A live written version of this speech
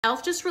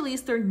e.l.f. just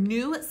released their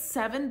new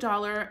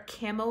 $7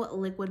 camo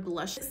liquid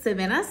blush. Se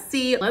ven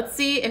así. Let's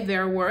see if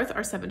they're worth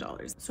our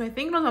 $7. So I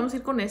think nos vamos a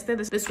ir con este.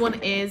 This one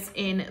is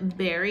in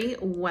Very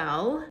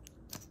Well.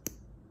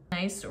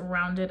 Nice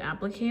rounded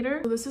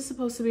applicator. So this is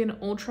supposed to be an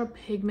ultra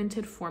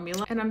pigmented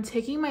formula, and I'm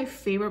taking my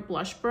favorite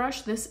blush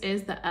brush. This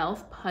is the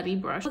e.l.f. Putty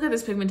brush. Look at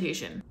this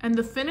pigmentation, and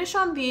the finish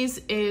on these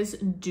is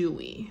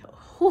dewy.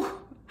 Whew.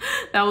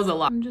 That was a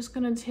lot. I'm just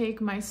gonna take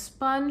my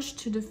sponge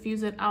to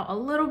diffuse it out a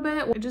little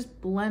bit. It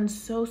just blends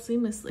so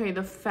seamlessly. Okay,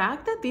 the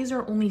fact that these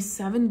are only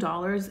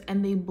 $7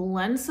 and they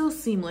blend so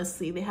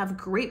seamlessly, they have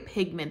great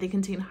pigment, they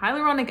contain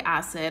hyaluronic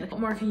acid.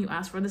 What more can you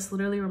ask for? This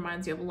literally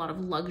reminds you of a lot of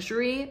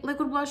luxury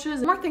liquid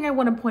blushes. One more thing I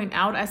want to point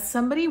out, as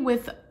somebody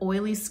with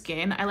oily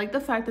skin, I like the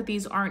fact that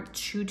these aren't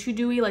too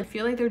dewy. Like, I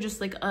feel like they're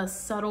just like a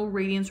subtle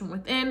radiance from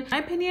within. In my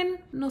opinion,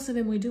 no se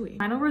ve muy dewy.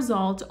 Final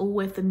result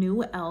with the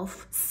new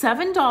e.l.f.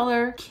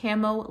 $7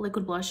 camo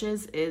liquid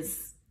blushes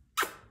is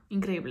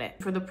increíble.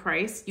 For the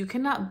price, you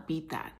cannot beat that.